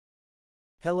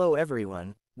Hello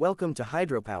everyone, welcome to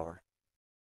Hydropower.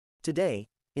 Today,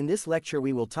 in this lecture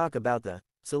we will talk about the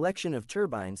selection of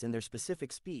turbines and their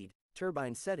specific speed,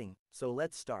 turbine setting, so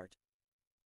let's start.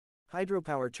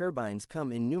 Hydropower turbines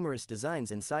come in numerous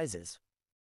designs and sizes.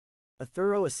 A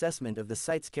thorough assessment of the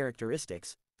site's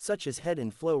characteristics, such as head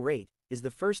and flow rate, is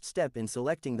the first step in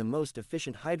selecting the most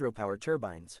efficient hydropower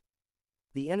turbines.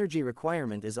 The energy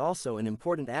requirement is also an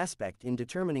important aspect in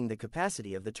determining the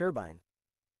capacity of the turbine.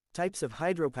 Types of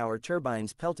hydropower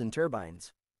turbines: Pelton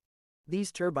turbines.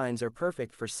 These turbines are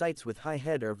perfect for sites with high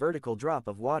head or vertical drop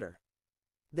of water.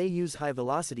 They use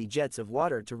high-velocity jets of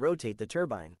water to rotate the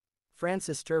turbine.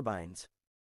 Francis turbines.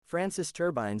 Francis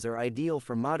turbines are ideal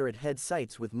for moderate head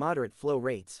sites with moderate flow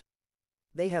rates.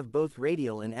 They have both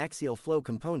radial and axial flow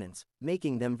components,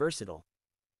 making them versatile.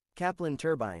 Kaplan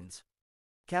turbines.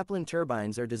 Kaplan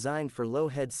turbines are designed for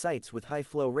low-head sites with high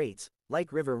flow rates,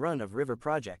 like river run of river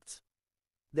projects.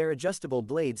 Their adjustable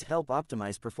blades help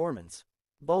optimize performance.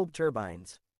 Bulb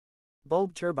turbines.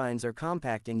 Bulb turbines are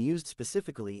compact and used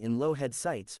specifically in low-head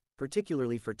sites,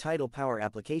 particularly for tidal power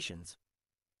applications.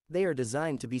 They are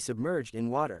designed to be submerged in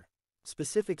water.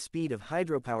 Specific speed of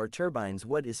hydropower turbines.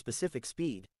 What is specific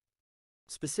speed?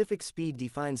 Specific speed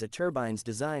defines a turbine's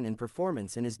design and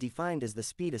performance and is defined as the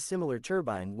speed a similar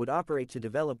turbine would operate to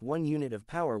develop 1 unit of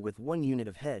power with 1 unit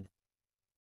of head.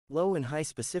 Low and high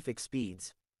specific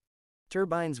speeds.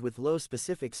 Turbines with low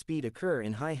specific speed occur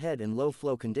in high head and low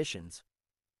flow conditions.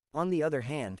 On the other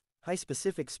hand, high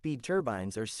specific speed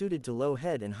turbines are suited to low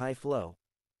head and high flow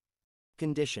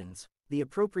conditions. The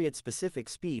appropriate specific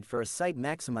speed for a site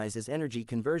maximizes energy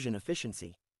conversion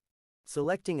efficiency.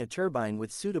 Selecting a turbine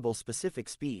with suitable specific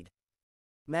speed.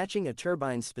 Matching a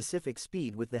turbine's specific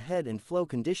speed with the head and flow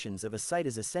conditions of a site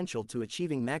is essential to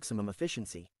achieving maximum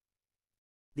efficiency.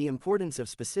 The importance of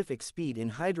specific speed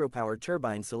in hydropower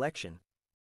turbine selection.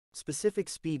 Specific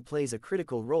speed plays a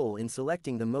critical role in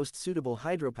selecting the most suitable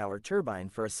hydropower turbine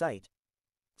for a site.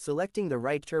 Selecting the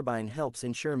right turbine helps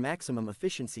ensure maximum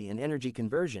efficiency and energy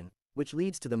conversion, which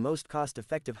leads to the most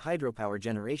cost-effective hydropower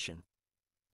generation.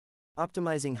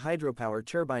 Optimizing hydropower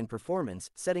turbine performance.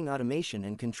 Setting automation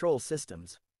and control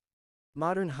systems.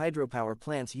 Modern hydropower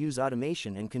plants use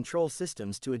automation and control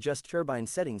systems to adjust turbine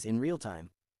settings in real time.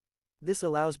 This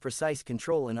allows precise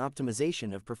control and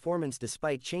optimization of performance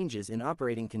despite changes in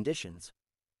operating conditions.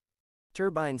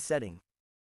 Turbine setting.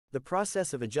 The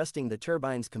process of adjusting the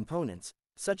turbine's components,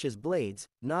 such as blades,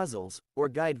 nozzles, or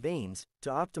guide vanes, to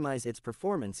optimize its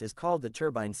performance is called the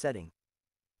turbine setting.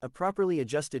 A properly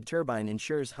adjusted turbine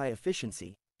ensures high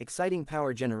efficiency, exciting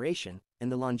power generation,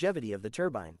 and the longevity of the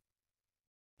turbine.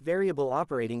 Variable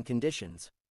operating conditions.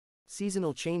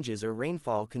 Seasonal changes or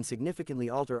rainfall can significantly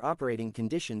alter operating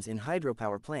conditions in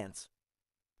hydropower plants.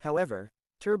 However,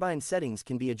 turbine settings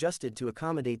can be adjusted to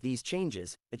accommodate these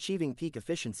changes, achieving peak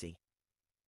efficiency.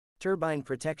 Turbine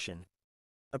protection.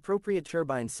 Appropriate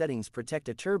turbine settings protect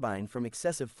a turbine from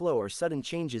excessive flow or sudden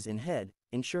changes in head,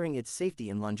 ensuring its safety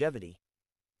and longevity.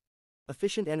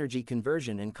 Efficient energy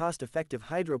conversion and cost-effective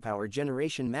hydropower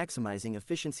generation. Maximizing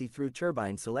efficiency through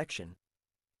turbine selection.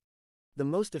 The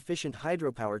most efficient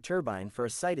hydropower turbine for a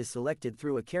site is selected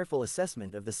through a careful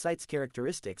assessment of the site's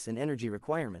characteristics and energy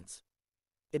requirements.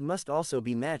 It must also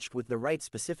be matched with the right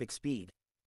specific speed.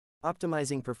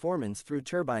 Optimizing performance through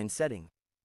turbine setting.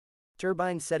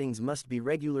 Turbine settings must be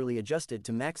regularly adjusted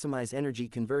to maximize energy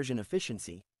conversion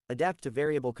efficiency, adapt to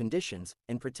variable conditions,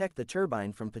 and protect the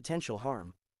turbine from potential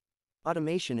harm.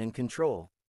 Automation and control.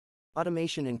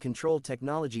 Automation and control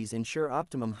technologies ensure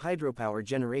optimum hydropower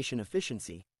generation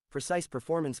efficiency, precise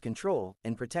performance control,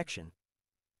 and protection.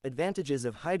 Advantages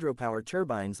of hydropower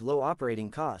turbines: low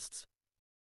operating costs.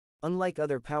 Unlike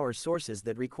other power sources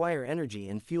that require energy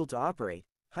and fuel to operate,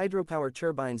 hydropower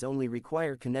turbines only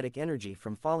require kinetic energy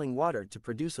from falling water to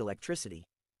produce electricity.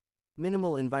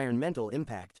 Minimal environmental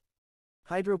impact.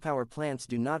 Hydropower plants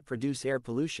do not produce air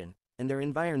pollution, and their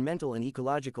environmental and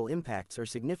ecological impacts are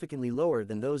significantly lower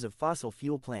than those of fossil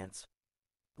fuel plants.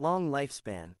 Long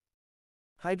lifespan.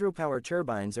 Hydropower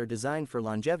turbines are designed for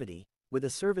longevity, with a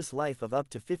service life of up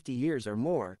to 50 years or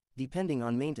more, depending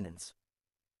on maintenance.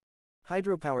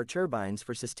 Hydropower turbines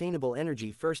for sustainable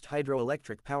energy. First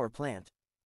hydroelectric power plant.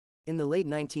 In the late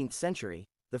 19th century,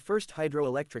 the first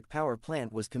hydroelectric power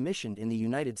plant was commissioned in the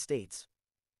United States.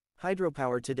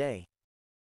 Hydropower today.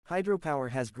 Hydropower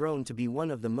has grown to be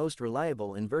one of the most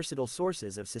reliable and versatile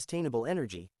sources of sustainable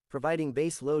energy, providing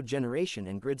base load generation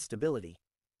and grid stability.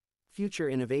 Future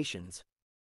innovations.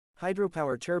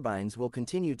 Hydropower turbines will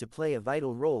continue to play a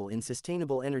vital role in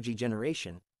sustainable energy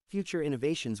generation. Future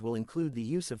innovations will include the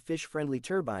use of fish-friendly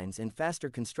turbines and faster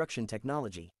construction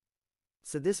technology.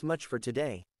 So this much for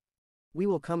today. We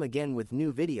will come again with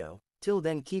new video. Till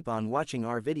then, keep on watching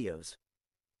our videos.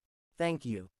 Thank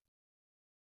you.